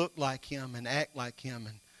going to look like Him and act like Him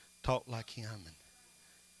and talk like Him.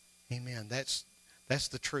 And amen. That's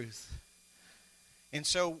the truth. And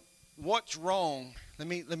so, what's wrong? Let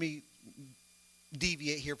me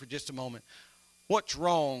deviate here for just a moment. What's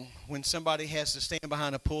wrong when somebody has to stand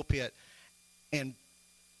behind a pulpit and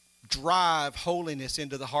drive holiness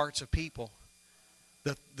into the hearts of people?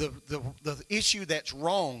 The issue that's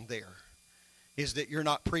wrong there is that you're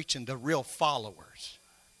not preaching to real followers.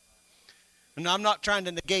 And I'm not trying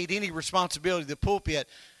to negate any responsibility of the pulpit,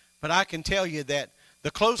 but I can tell you that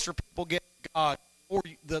the closer people get to God,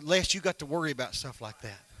 the less you got to worry about stuff like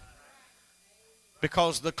that.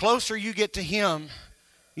 Because the closer you get to Him,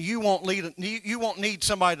 you won't need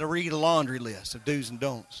somebody to read a laundry list of do's and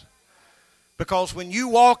don'ts. Because when you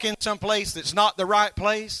walk in some place that's not the right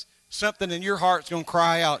place, something in your heart's going to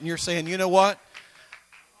cry out, and you're saying, you know what?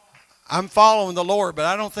 I'm following the Lord, but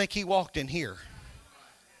I don't think He walked in here.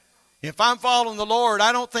 If I'm following the Lord,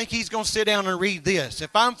 I don't think He's going to sit down and read this.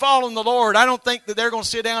 If I'm following the Lord, I don't think that they're going to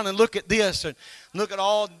sit down and look at this and look at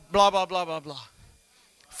all blah, blah, blah, blah, blah.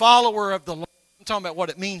 Follower of the Lord. I'm talking about what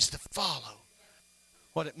it means to follow.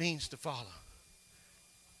 What it means to follow.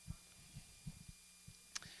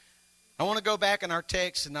 I want to go back in our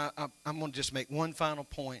text, and I'm going to just make one final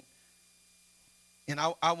point. And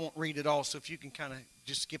I won't read it all, so if you can kind of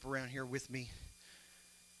just skip around here with me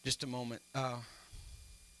just a moment.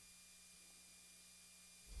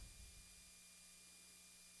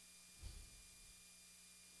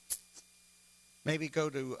 Maybe go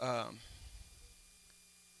to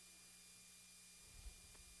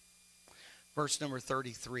verse number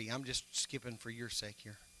 33. I'm just skipping for your sake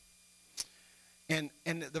here. And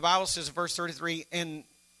the Bible says in verse 33, and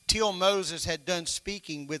till Moses had done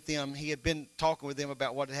speaking with them, he had been talking with them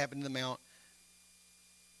about what had happened in the mount.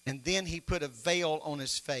 And then he put a veil on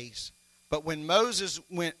his face. But when Moses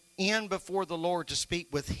went in before the Lord to speak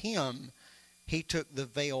with him, he took the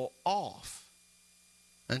veil off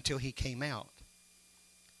until he came out.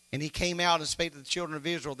 And he came out and spake to the children of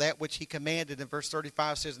Israel that which he commanded. And verse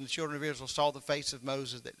 35 says, and the children of Israel saw the face of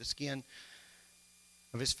Moses, that the skin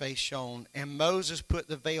of his face shone. And Moses put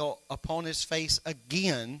the veil upon his face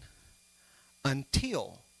again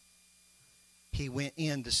until he went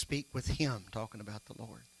in to speak with him, talking about the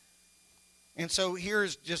Lord. And so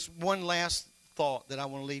here's just one last thought that I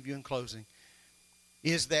want to leave you in closing,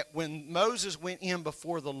 is that when Moses went in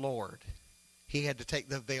before the Lord, he had to take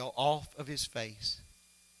the veil off of his face.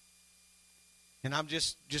 And I'm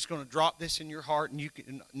just going to drop this in your heart, and you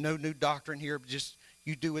can, no new doctrine here, but just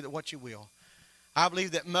you do with it what you will. I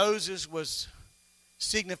believe that Moses was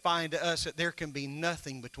signifying to us that there can be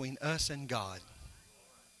nothing between us and God.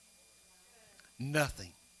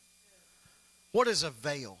 Nothing. What is a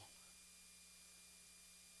veil?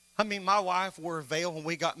 I mean, my wife wore a veil when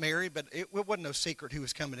we got married, but it wasn't no secret who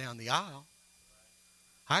was coming down the aisle.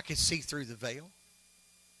 I could see through the veil.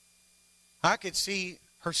 I could see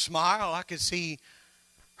her smile. I could see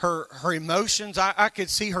her emotions. I could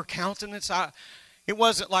see her countenance. It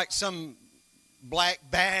wasn't like some black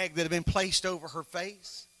bag that had been placed over her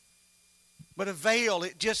face. But a veil,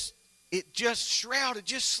 it just shrouded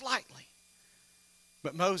just slightly.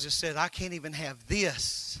 But Moses said, I can't even have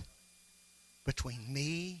this between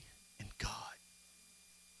me and God.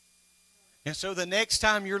 And so the next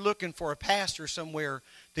time you're looking for a pastor somewhere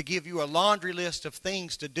to give you a laundry list of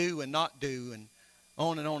things to do and not do, and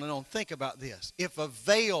on and on and on, think about this. If a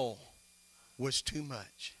veil was too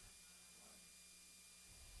much,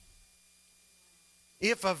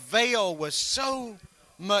 if a veil was so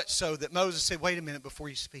much so that Moses said, wait a minute before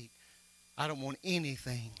you speak, I don't want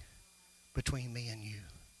anything between me and you.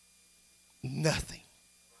 Nothing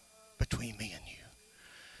between me and you.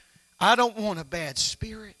 I don't want a bad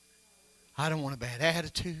spirit. I don't want a bad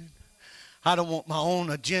attitude. I don't want my own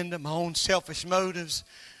agenda, my own selfish motives.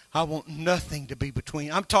 I want nothing to be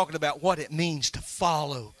between. I'm talking about what it means to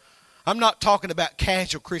follow. I'm not talking about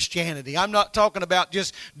casual Christianity. I'm not talking about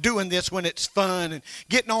just doing this when it's fun and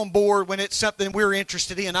getting on board when it's something we're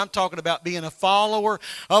interested in. I'm talking about being a follower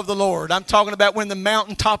of the Lord. I'm talking about when the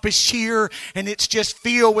mountaintop is sheer and it's just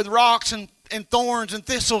filled with rocks and thorns and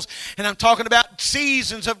thistles. And I'm talking about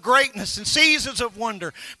seasons of greatness and seasons of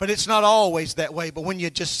wonder. But it's not always that way. But when you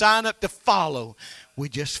just sign up to follow, we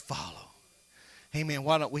just follow. Amen.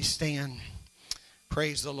 Why don't we stand?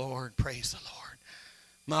 Praise the Lord. Praise the Lord.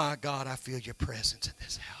 My God, I feel your presence in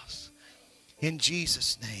this house. In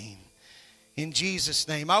Jesus' name. In Jesus'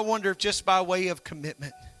 name. I wonder if just by way of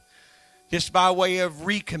commitment, just by way of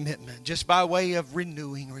recommitment, just by way of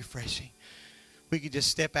renewing, refreshing, we could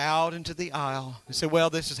just step out into the aisle and say, well,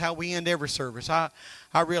 this is how we end every service. I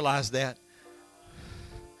realize that.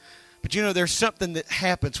 But you know, there's something that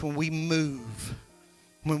happens when we move.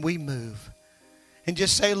 When we move. And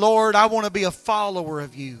just say, Lord, I want to be a follower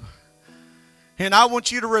of you. And I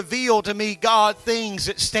want you to reveal to me, God, things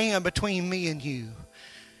that stand between me and you.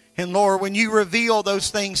 And Lord, when you reveal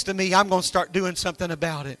those things to me, I'm going to start doing something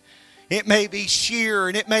about it. It may be sheer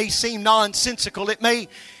and it may seem nonsensical. It may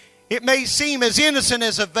seem as innocent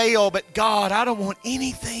as a veil. But God, I don't want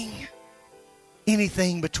anything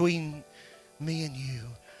between me and you.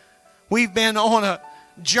 We've been on a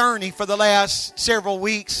journey for the last several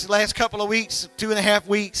weeks, last couple of weeks, 2.5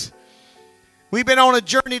 weeks. We've been on a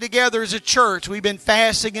journey together as a church. We've been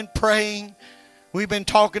fasting and praying. We've been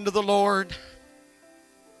talking to the Lord.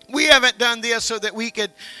 We haven't done this so that we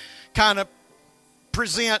could kind of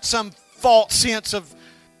present some false sense of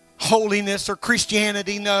holiness or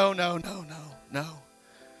Christianity. No.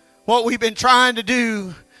 What we've been trying to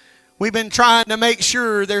do, we've been trying to make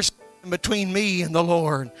sure there's something between me and the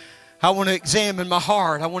Lord. I want to examine my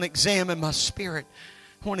heart. I want to examine my spirit.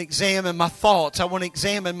 I want to examine my thoughts. I want to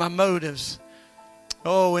examine my motives.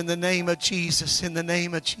 Oh, in the name of Jesus, in the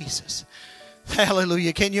name of Jesus.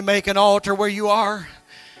 Hallelujah. Can you make an altar where you are?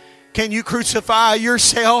 Can you crucify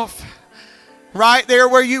yourself right there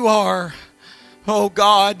where you are? Oh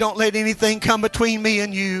God, don't let anything come between me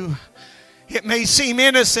and you. It may seem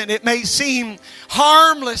innocent. It may seem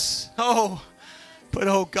harmless. But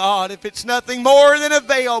oh God, if it's nothing more than a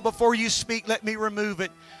veil before you speak, let me remove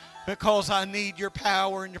it. Because I need your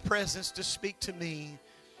power and your presence to speak to me.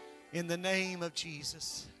 In the name of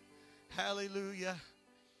Jesus. Hallelujah.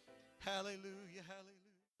 Hallelujah.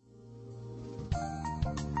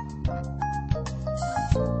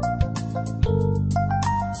 Hallelujah.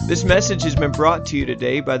 This message has been brought to you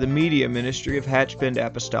today by the media ministry of Hatchbend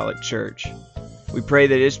Apostolic Church. We pray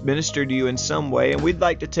that it's ministered to you in some way, and we'd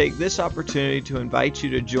like to take this opportunity to invite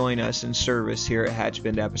you to join us in service here at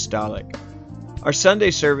Hatchbend Apostolic. Our Sunday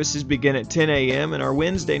services begin at 10 a.m. and our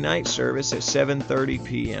Wednesday night service at 7:30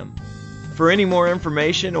 p.m. For any more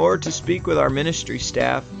information or to speak with our ministry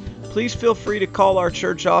staff, please feel free to call our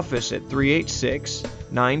church office at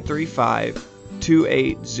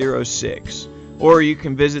 386-935-2806, or you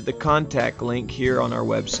can visit the contact link here on our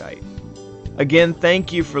website. Again,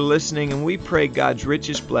 thank you for listening, and we pray God's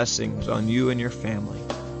richest blessings on you and your family.